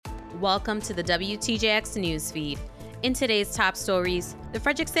Welcome to the WTJX Newsfeed. In today's top stories, the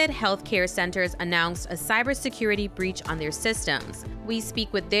Frederiksted Health Care Centers announced a cybersecurity breach on their systems. We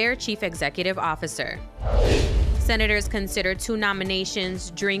speak with their Chief Executive Officer. Senators considered 2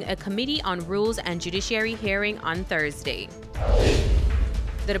 nominations during a Committee on Rules and Judiciary hearing on Thursday.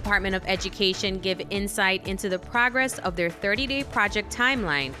 The Department of Education give insight into the progress of their 30-day project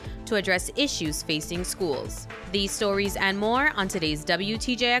timeline to address issues facing schools. These stories and more on today's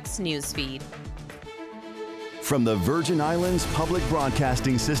WTJX Newsfeed. From the Virgin Islands Public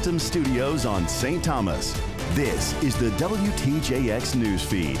Broadcasting System studios on St. Thomas, this is the WTJX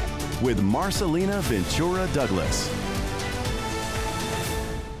Newsfeed with Marcelina Ventura Douglas.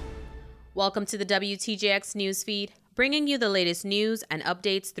 Welcome to the WTJX Newsfeed, bringing you the latest news and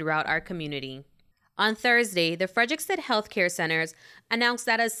updates throughout our community. On Thursday, the Frederiksted Health Care Centers announced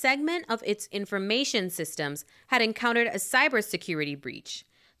that a segment of its information systems had encountered a cybersecurity breach.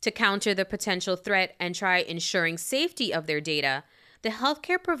 To counter the potential threat and try ensuring safety of their data, the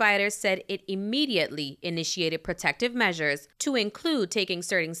healthcare provider said it immediately initiated protective measures to include taking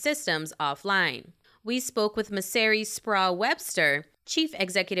certain systems offline. We spoke with Massarae Sprauve-Webster, Chief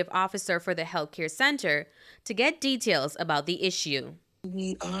Executive Officer for the Healthcare Center, to get details about the issue.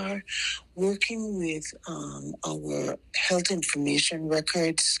 We are working with our health information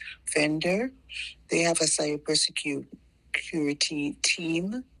records vendor. They have a cybersecurity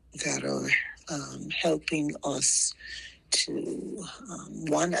team that are helping us to,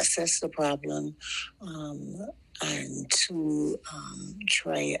 one, assess the problem, and two,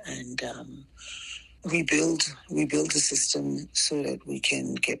 try and rebuild the system so that we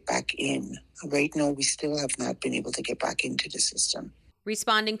can get back in. Right now, we still have not been able to get back into the system.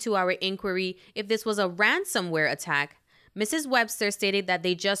 Responding to our inquiry if this was a ransomware attack, Mrs. Webster stated that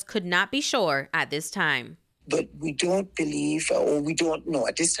they just could not be sure at this time. But we don't believe, or we don't know.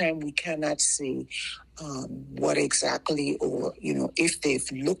 At this time, we cannot say what exactly, or, if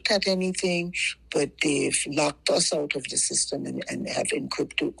they've looked at anything, but they've locked us out of the system and have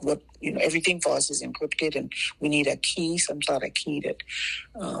encrypted everything for us is encrypted, and we need a key, some sort of key that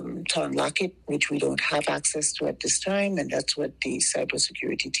to unlock it, which we don't have access to at this time, and that's what the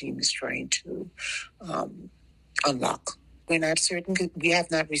cybersecurity team is trying to unlock. We're not certain. We have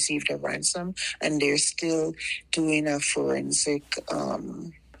not received a ransom, and they're still doing a forensic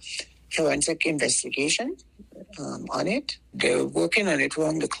investigation on it. They're working on it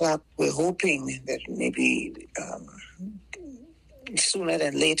round the clock. We're hoping that maybe sooner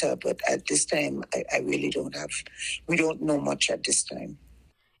than later, but at this time, we don't know much at this time.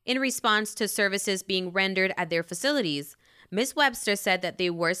 In response to services being rendered at their facilities, Ms. Webster said that they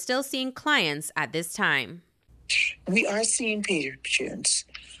were still seeing clients at this time. We are seeing patients.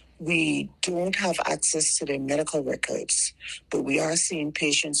 We don't have access to their medical records, but we are seeing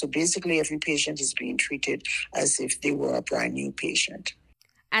patients. So basically, every patient is being treated as if they were a brand new patient.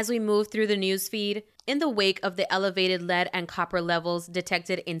 As we move through the news feed, in the wake of the elevated lead and copper levels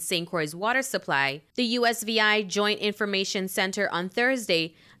detected in St. Croix's water supply, the USVI Joint Information Center on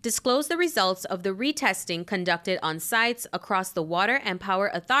Thursday disclosed the results of the retesting conducted on sites across the Water and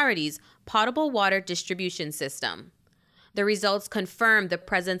Power Authority's potable water distribution system. The results confirmed the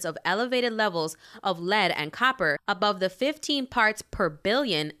presence of elevated levels of lead and copper above the 15 parts per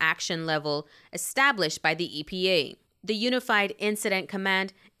billion action level established by the EPA. The Unified Incident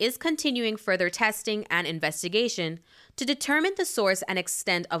Command is continuing further testing and investigation to determine the source and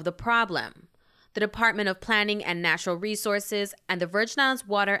extent of the problem. The Department of Planning and Natural Resources and the Virgin Islands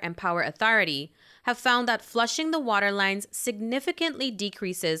Water and Power Authority have found that flushing the water lines significantly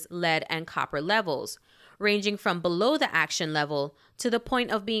decreases lead and copper levels, ranging from below the action level to the point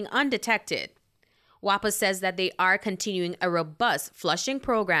of being undetected. WAPA says that they are continuing a robust flushing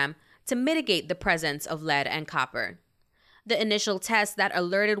program to mitigate the presence of lead and copper. The initial tests that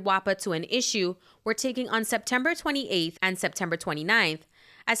alerted WAPA to an issue were taken on September 28th and September 29th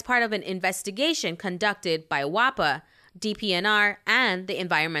as part of an investigation conducted by WAPA, DPNR, and the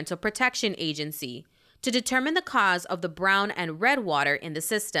Environmental Protection Agency to determine the cause of the brown and red water in the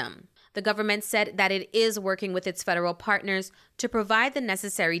system. The government said that it is working with its federal partners to provide the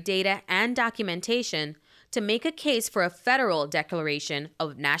necessary data and documentation to make a case for a federal declaration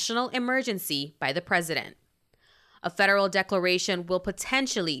of national emergency by the president. A federal declaration will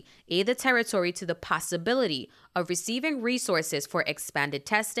potentially aid the territory to the possibility of receiving resources for expanded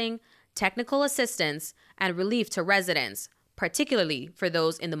testing, technical assistance, and relief to residents, particularly for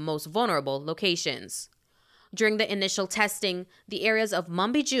those in the most vulnerable locations. During the initial testing, the areas of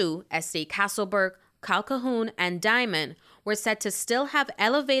Mumbiju, Estate Castleberg, Calcahoon, and Diamond were said to still have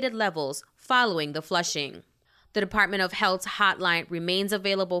elevated levels following the flushing. The Department of Health's hotline remains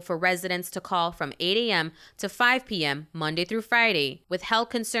available for residents to call from 8 a.m. to 5 p.m. Monday through Friday with health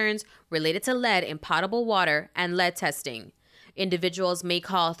concerns related to lead in potable water and lead testing. Individuals may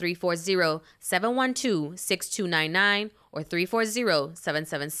call 340-712-6299 or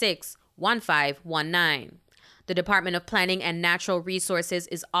 340-776-1519. The Department of Planning and Natural Resources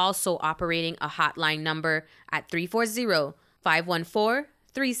is also operating a hotline number at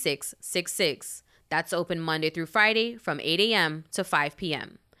 340-514-3666. That's open Monday through Friday from 8 a.m. to 5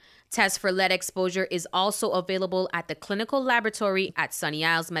 p.m. Tests for lead exposure is also available at the clinical laboratory at Sunny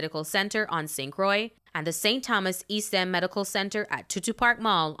Isles Medical Center on St. Croix and the St. Thomas East End Medical Center at Tutu Park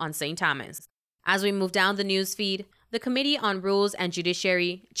Mall on St. Thomas. As we move down the news feed, the Committee on Rules and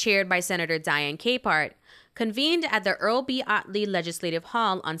Judiciary, chaired by Senator Diane Capehart, convened at the Earl B. Otley Legislative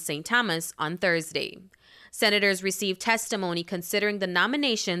Hall on St. Thomas on Thursday. Senators received testimony considering the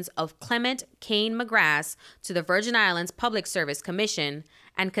nominations of Clement, Cain, Magras to the Virgin Islands Public Service Commission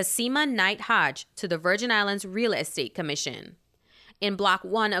and Kasima Knight-Hodge to the Virgin Islands Real Estate Commission. In Block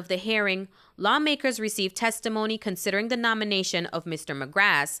 1 of the hearing, lawmakers received testimony considering the nomination of Mr.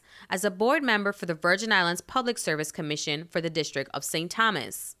 Magras as a board member for the Virgin Islands Public Service Commission for the District of St.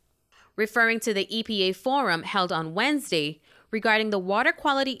 Thomas. Referring to the EPA forum held on Wednesday regarding the water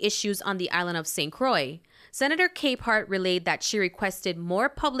quality issues on the island of St. Croix, Senator Capehart relayed that she requested more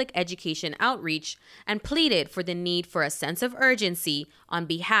public education outreach and pleaded for the need for a sense of urgency on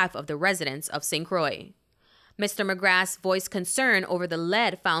behalf of the residents of St. Croix. Mr. Magras voiced concern over the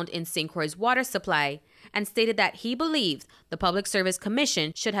lead found in St. Croix's water supply and stated that he believed the Public Service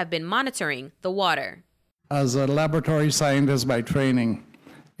Commission should have been monitoring the water. As a laboratory scientist by training,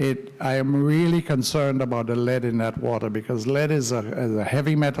 I am really concerned about the lead in that water because lead is a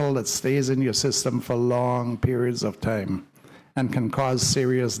heavy metal that stays in your system for long periods of time and can cause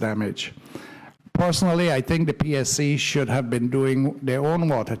serious damage. Personally, I think the PSC should have been doing their own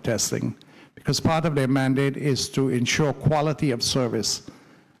water testing because part of their mandate is to ensure quality of service.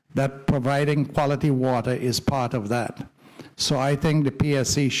 That providing quality water is part of that. So I think the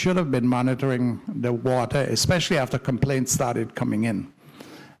PSC should have been monitoring the water, especially after complaints started coming in.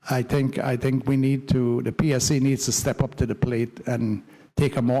 I think the PSC needs to step up to the plate and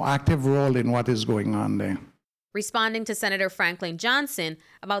take a more active role in what is going on there. Responding to Senator Franklin Johnson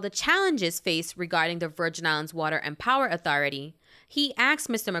about the challenges faced regarding the Virgin Islands Water and Power Authority, he asked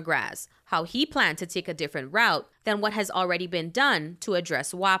Mr. Magras how he planned to take a different route than what has already been done to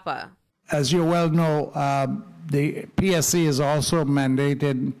address WAPA. As you well know, the PSC is also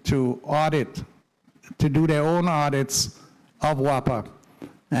mandated to do their own audits of WAPA.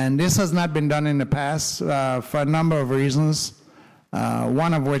 And this has not been done in the past for a number of reasons,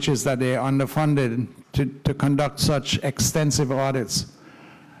 one of which is that they are underfunded to conduct such extensive audits.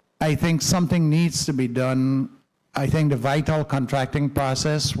 I think something needs to be done. I think the vital contracting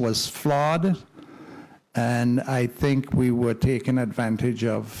process was flawed, and I think we were taken advantage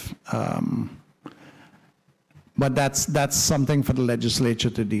of. But that's something for the legislature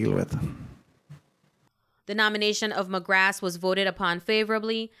to deal with. The nomination of Magras was voted upon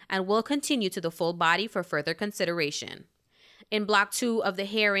favorably and will continue to the full body for further consideration. In Block 2 of the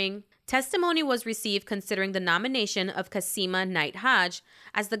hearing, testimony was received considering the nomination of Kasima Knight-Hodge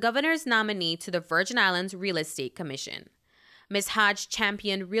as the governor's nominee to the Virgin Islands Real Estate Commission. Ms. Hodge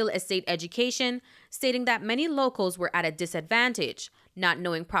championed real estate education, stating that many locals were at a disadvantage, not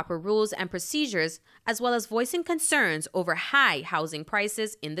knowing proper rules and procedures, as well as voicing concerns over high housing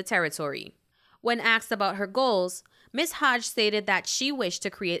prices in the territory. When asked about her goals, Ms. Hodge stated that she wished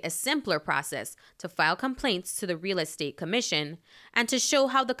to create a simpler process to file complaints to the Real Estate Commission and to show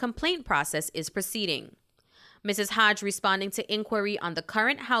how the complaint process is proceeding. Mrs. Hodge responding to inquiry on the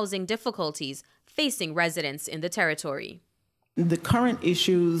current housing difficulties facing residents in the territory. The current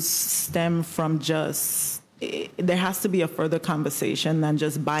issues stem from there has to be a further conversation than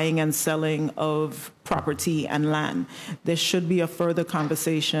just buying and selling of property and land. There should be a further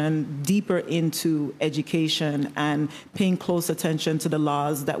conversation deeper into education and paying close attention to the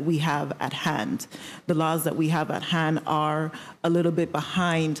laws that we have at hand. The laws that we have at hand are a little bit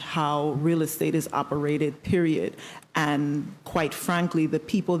behind how real estate is operated, period. And quite frankly, the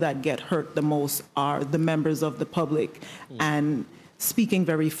people that get hurt the most are the members of the public. And speaking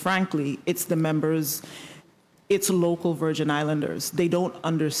very frankly, it's the members. It's local Virgin Islanders. They don't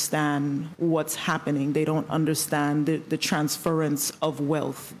understand what's happening. They don't understand the transference of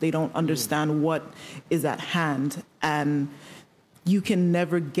wealth. They don't understand what is at hand. And you can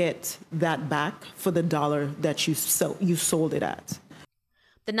never get that back for the dollar that you sold it at.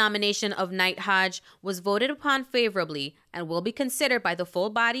 The nomination of Knight-Hodge was voted upon favorably and will be considered by the full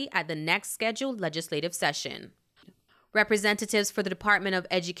body at the next scheduled legislative session. Representatives for the Department of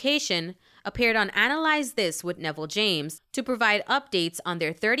Education appeared on Analyze This with Neville James to provide updates on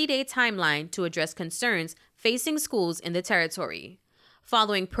their 30-day timeline to address concerns facing schools in the territory.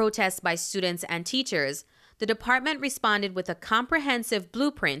 Following protests by students and teachers, the department responded with a comprehensive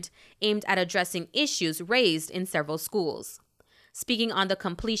blueprint aimed at addressing issues raised in several schools. Speaking on the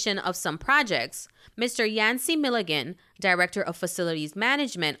completion of some projects, Mr. Yancey Milligan, Director of Facilities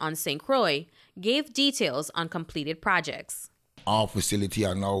Management on St. Croix, gave details on completed projects. Our facility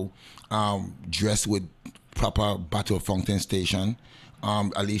are now dressed with proper bottle fountain station.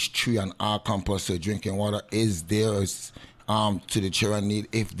 At least 3 on our campus, so drinking water is theirs to the children need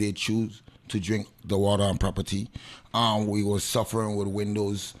if they choose to drink the water on property. We were suffering with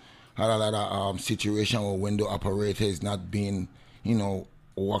windows, had a lot of situation where window operators not being,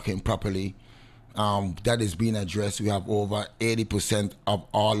 working properly. That is being addressed. We have over 80% of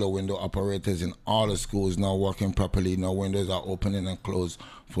all the window operators in all the schools now working properly. Now windows are opening and closed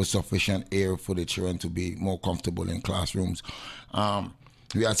for sufficient air for the children to be more comfortable in classrooms.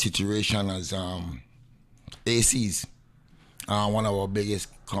 We had situation as ACs. One of our biggest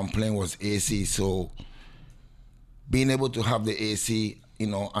complaint was AC. So being able to have the AC,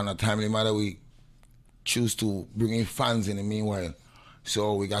 on a timely matter, we choose to bring in fans in the meanwhile.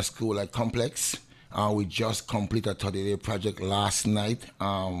 So we got school like Complex. We just completed a 30-day project last night,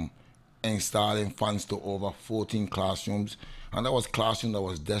 installing fans to over 14 classrooms. And that was classroom that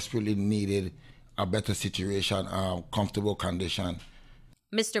was desperately needed a better situation, comfortable condition.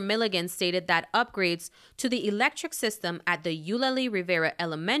 Mr. Milligan stated that upgrades to the electric system at the Eulalie Rivera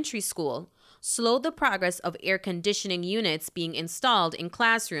Elementary School slowed the progress of air conditioning units being installed in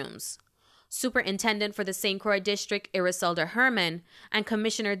classrooms. Superintendent for the St. Croix District, Iriselda Herman, and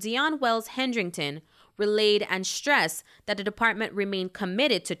Commissioner Dion Wells Hendrington relayed and stressed that the department remained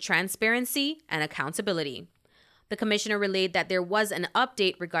committed to transparency and accountability. The commissioner relayed that there was an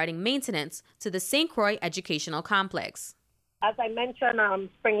update regarding maintenance to the St. Croix Educational Complex. As I mentioned,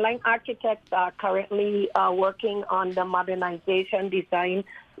 Springline Architects are currently working on the modernization design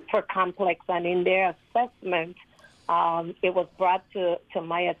for complex, and in their assessment, it was brought to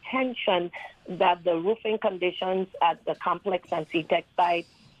my attention that the roofing conditions at the complex and CTEC site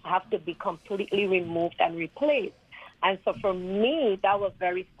have to be completely removed and replaced. And so for me, that was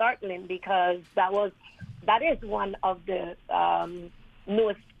very startling because that is one of the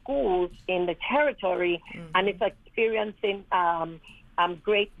newest schools in the territory, and it's experiencing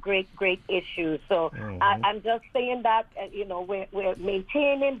great issues. So I'm just saying that, we're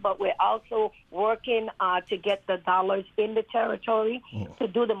maintaining, but we're also working to get the dollars in the territory to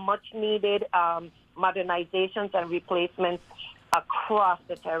do the much-needed modernizations and replacements across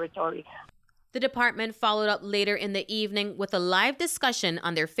the territory. The department followed up later in the evening with a live discussion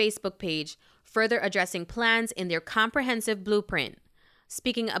on their Facebook page, further addressing plans in their comprehensive blueprint.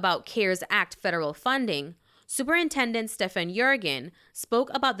 Speaking about CARES Act federal funding, Superintendent Stefan Jurgen spoke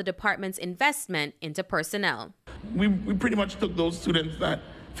about the department's investment into personnel. We pretty much took those students that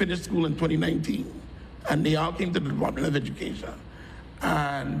finished school in 2019, and they all came to the Department of Education.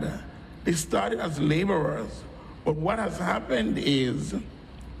 And they started as laborers, but what has happened is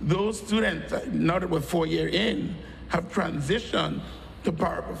those students, now that we're 4 years in, have transitioned to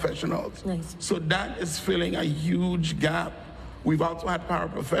paraprofessionals. Nice. So that is filling a huge gap. We've also had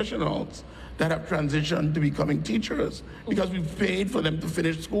paraprofessionals that have transitioned to becoming teachers because we've paid for them to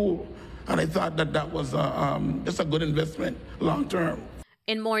finish school. And I thought that was just a good investment long term.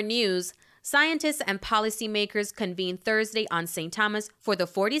 In more news, scientists and policymakers convened Thursday on St. Thomas for the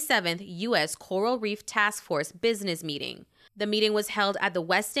 47th U.S. Coral Reef Task Force business meeting. The meeting was held at the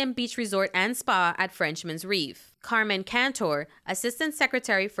West End Beach Resort and Spa at Frenchman's Reef. Carmen Cantor, Assistant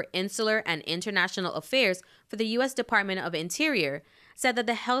Secretary for Insular and International Affairs for the U.S. Department of Interior, said that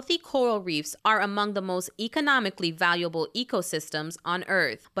the healthy coral reefs are among the most economically valuable ecosystems on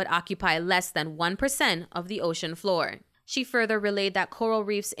Earth, but occupy less than 1% of the ocean floor. She further relayed that coral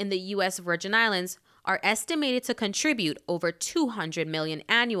reefs in the U.S. Virgin Islands are estimated to contribute over $200 million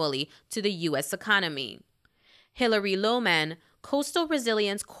annually to the U.S. economy. Hilary Lohman, Coastal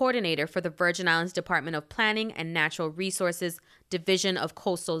Resilience Coordinator for the Virgin Islands Department of Planning and Natural Resources, Division of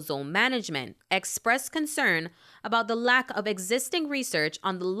Coastal Zone Management, expressed concern about the lack of existing research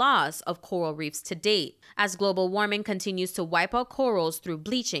on the loss of coral reefs to date, as global warming continues to wipe out corals through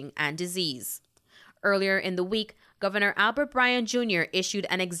bleaching and disease. Earlier in the week, Governor Albert Bryan Jr. issued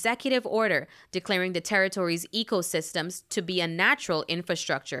an executive order declaring the territory's ecosystems to be a natural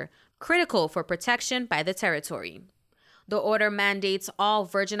infrastructure critical for protection by the territory. The order mandates all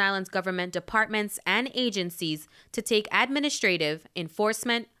Virgin Islands government departments and agencies to take administrative,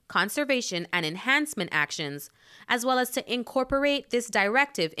 enforcement, conservation, and enhancement actions, as well as to incorporate this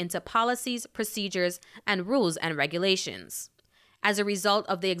directive into policies, procedures, and rules and regulations. As a result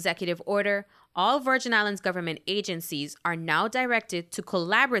of the executive order, all Virgin Islands government agencies are now directed to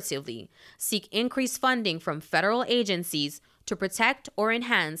collaboratively seek increased funding from federal agencies to protect or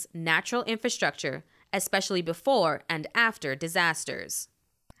enhance natural infrastructure, especially before and after disasters.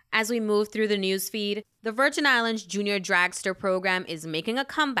 As we move through the newsfeed, the Virgin Islands Junior Dragster program is making a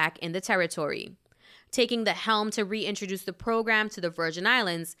comeback in the territory. Taking the helm to reintroduce the program to the Virgin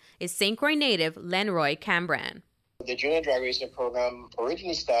Islands is St. Croix native Lenroy Cambran. The Junior Drag Racing program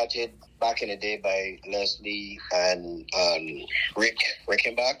originally started back in the day by Leslie and Rick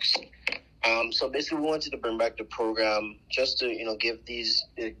Rickenbach. So basically we wanted to bring back the program just to, give these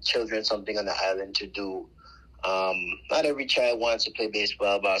children something on the island to do. Not every child wants to play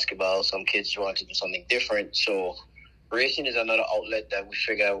baseball, basketball. Some kids want to do something different. So racing is another outlet that we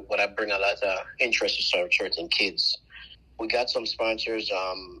figure would bring a lot of interest to certain kids. We got some sponsors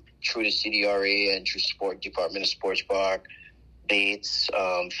through the CDRA and through Department of Sports Park, Bates,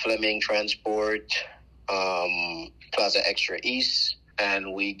 Fleming Transport, Plaza Extra East,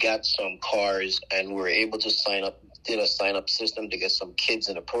 and we got some cars, and we were able to did a sign-up system to get some kids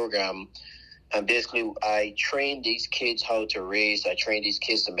in the program. And basically, I trained these kids how to race. I trained these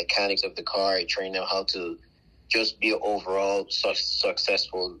kids the mechanics of the car. I trained them how to just be an overall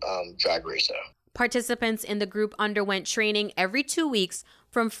successful drag racer. Participants in the group underwent training every 2 weeks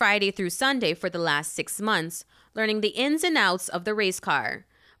from Friday through Sunday for the last 6 months, learning the ins and outs of the race car.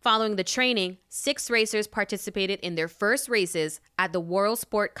 Following the training, 6 racers participated in their first races at the World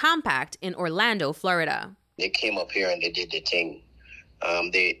Sport Compact in Orlando, Florida. They came up here and they did their thing.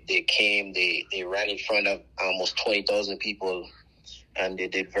 They ran in front of almost 20,000 people, and they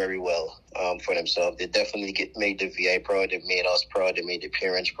did very well for themselves. They definitely made the VI proud. They made us proud. They made the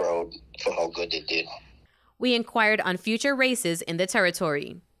parents proud for how good they did. We inquired on future races in the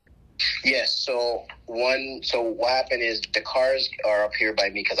territory. Yes, so what happened is the cars are up here by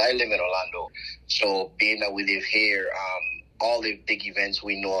me because I live in Orlando. So being that we live here, all the big events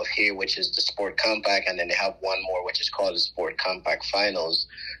we know of here, which is the Sport Compact, and then they have one more, which is called the Sport Compact Finals.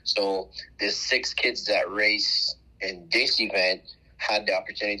 So there's 6 kids that race in this event had the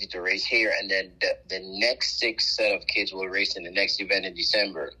opportunity to race here, and then the next 6 set of kids will race in the next event in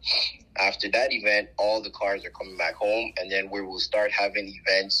December. After that event, all the cars are coming back home, and then we will start having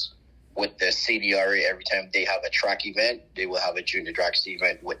events with the CDRA. Every time they have a track event, they will have a junior dragster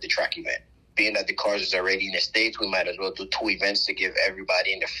event with the track event. Being that the cars is already in the States, we might as well do 2 events to give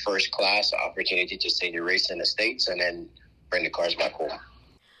everybody in the first class an opportunity to say the race in the States and then bring the cars back home.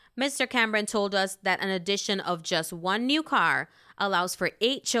 Mr. Cambran told us that an addition of just 1 new car allows for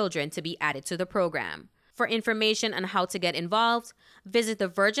 8 children to be added to the program. For information on how to get involved, visit the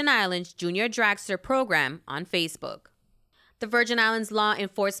Virgin Islands Junior Dragster program on Facebook. The Virgin Islands Law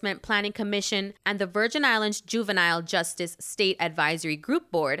Enforcement Planning Commission and the Virgin Islands Juvenile Justice State Advisory Group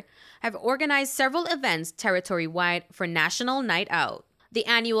Board have organized several events territory-wide for National Night Out. The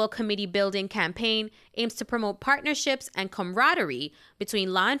annual committee building campaign aims to promote partnerships and camaraderie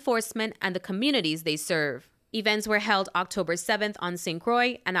between law enforcement and the communities they serve. Events were held October 7th on St.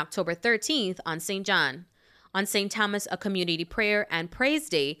 Croix and October 13th on St. John. On St. Thomas, a community prayer and praise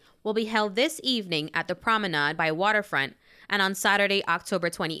day will be held this evening at the Promenade by Waterfront, and on Saturday, October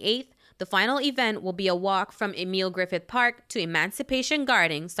 28th, the final event will be a walk from Emile Griffith Park to Emancipation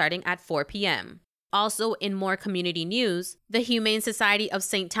Garden starting at 4 p.m. Also, in more community news, the Humane Society of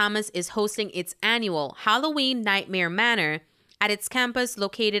St. Thomas is hosting its annual Halloween Nightmare Manor at its campus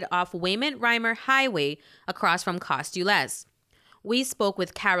located off Wayment-Reimer Highway across from Cost-U-Less. We spoke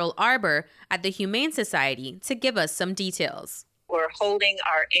with Carol Arbor at the Humane Society to give us some details. We're holding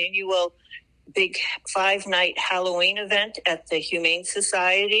our annual big 5-night Halloween event at the Humane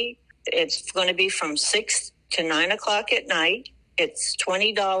Society. It's going to be from 6 to 9 o'clock at night. It's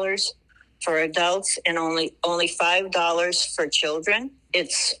 $20 for adults and only $5 for children.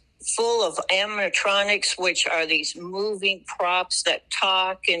 It's full of animatronics, which are these moving props that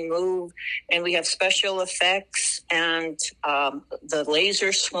talk and move. And we have special effects and the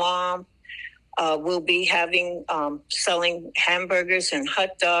laser swamp. We'll be having selling hamburgers and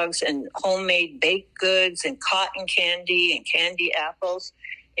hot dogs and homemade baked goods and cotton candy and candy apples.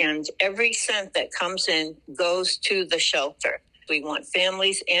 And every cent that comes in goes to the shelter. We want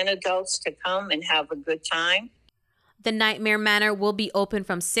families and adults to come and have a good time. The Nightmare Manor will be open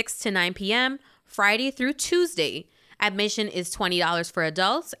from 6 to 9 p.m. Friday through Tuesday. Admission is $20 for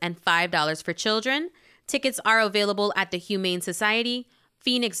adults and $5 for children. Tickets are available at the Humane Society,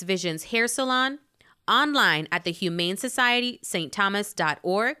 Phoenix Visions Hair Salon, online at the Humane Society,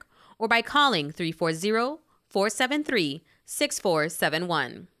 stthomas.org, or by calling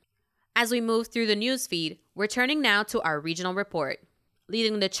 340-473-6471. As we move through the newsfeed, we're turning now to our regional report.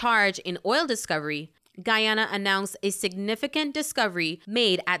 Leading the charge in oil discovery, Guyana announced a significant discovery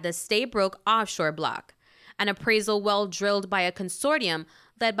made at the Staybrook offshore block. An appraisal well drilled by a consortium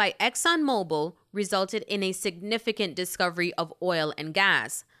led by ExxonMobil resulted in a significant discovery of oil and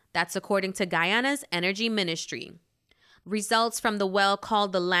gas. That's according to Guyana's Energy Ministry. Results from the well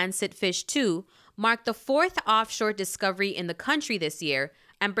called the Lancet Fish 2 mark the fourth offshore discovery in the country this year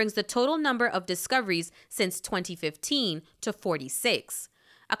and brings the total number of discoveries since 2015 to 46,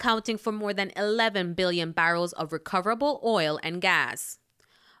 accounting for more than 11 billion barrels of recoverable oil and gas.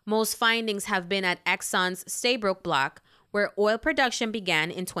 Most findings have been at Exxon's Staybrook block, where oil production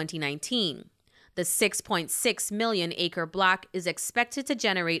began in 2019. The 6.6 million acre block is expected to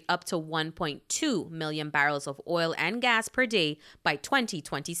generate up to 1.2 million barrels of oil and gas per day by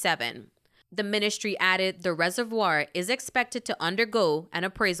 2027. The ministry added the reservoir is expected to undergo an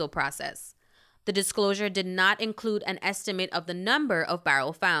appraisal process. The disclosure did not include an estimate of the number of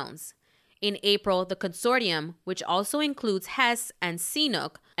barrel founds. In April, the consortium, which also includes Hess and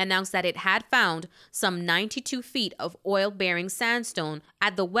CNOOC, announced that it had found some 92 feet of oil-bearing sandstone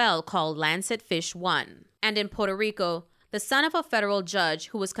at the well called Lancet Fish 1. And in Puerto Rico, the son of a federal judge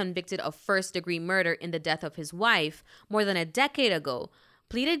who was convicted of first-degree murder in the death of his wife more than a decade ago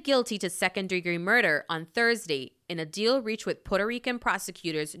pleaded guilty to second-degree murder on Thursday in a deal reached with Puerto Rican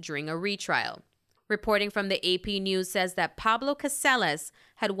prosecutors during a retrial. Reporting from the AP News says that Pablo Casales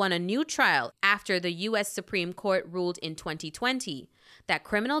had won a new trial after the U.S. Supreme Court ruled in 2020 that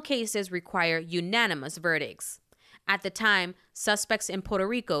criminal cases require unanimous verdicts. At the time, suspects in Puerto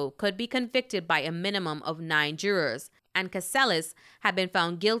Rico could be convicted by a minimum of 9 jurors, and Casales had been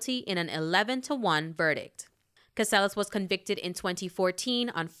found guilty in an 11-1 verdict. Casales was convicted in 2014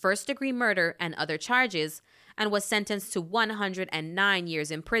 on first-degree murder and other charges, and was sentenced to 109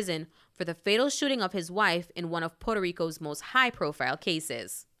 years in prison for the fatal shooting of his wife in one of Puerto Rico's most high-profile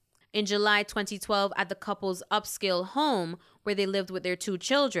cases. In July 2012, at the couple's upscale home where they lived with their 2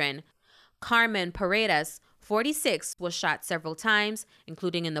 children, Carmen Paredes, 46, was shot several times,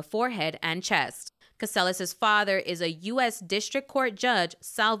 including in the forehead and chest. Casales' father is a U.S. District Court Judge,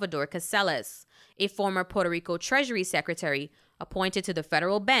 Salvador Casales, a former Puerto Rico Treasury Secretary appointed to the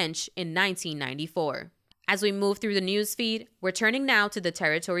federal bench in 1994. As we move through the newsfeed, we're turning now to the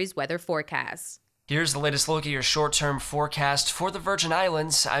territory's weather forecast. Here's the latest look at your short-term forecast for the Virgin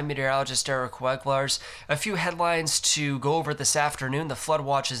Islands. I'm meteorologist Eric Weglars. A few headlines to go over this afternoon. The flood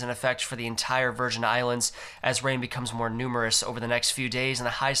watch is in effect for the entire Virgin Islands as rain becomes more numerous over the next few days, and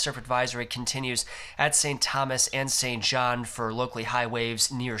the high surf advisory continues at St. Thomas and St. John for locally high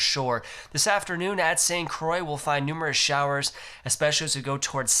waves near shore. This afternoon at St. Croix, we'll find numerous showers, especially as we go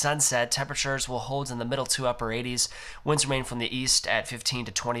towards sunset. Temperatures will hold in the middle to upper 80s. Winds remain from the east at 15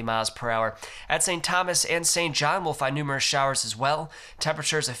 to 20 miles per hour. At St. Thomas and St. John will find numerous showers as well.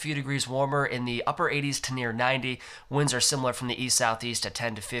 Temperatures a few degrees warmer in the upper 80s to near 90. Winds are similar from the east-southeast at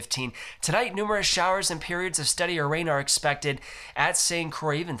 10 to 15. Tonight, numerous showers and periods of steadier rain are expected at St.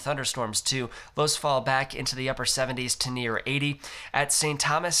 Croix, even thunderstorms too. Lows fall back into the upper 70s to near 80. At St.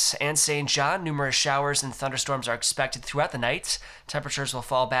 Thomas and St. John, numerous showers and thunderstorms are expected throughout the night. Temperatures will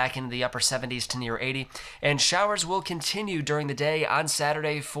fall back into the upper 70s to near 80. And showers will continue during the day on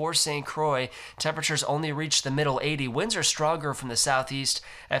Saturday for St. Croix. Temperatures only reach the middle 80. Winds are stronger from the southeast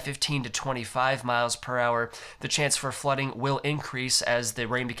at 15 to 25 miles per hour. The chance for flooding will increase as the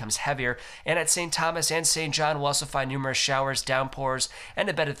rain becomes heavier. And at St. Thomas and St. John, we'll also find numerous showers, downpours, and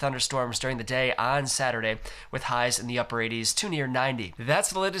embedded thunderstorms during the day on Saturday, with highs in the upper 80s to near 90. That's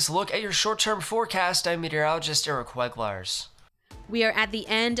the latest look at your short-term forecast. I'm meteorologist Eric Weglars. We are at the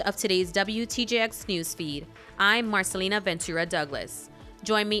end of today's WTJX newsfeed. I'm Marcelina Ventura Douglas.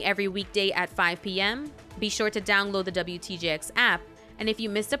 Join me every weekday at 5 p.m. Be sure to download the WTJX app, and if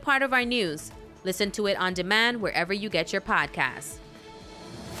you missed a part of our news, listen to it on demand wherever you get your podcasts.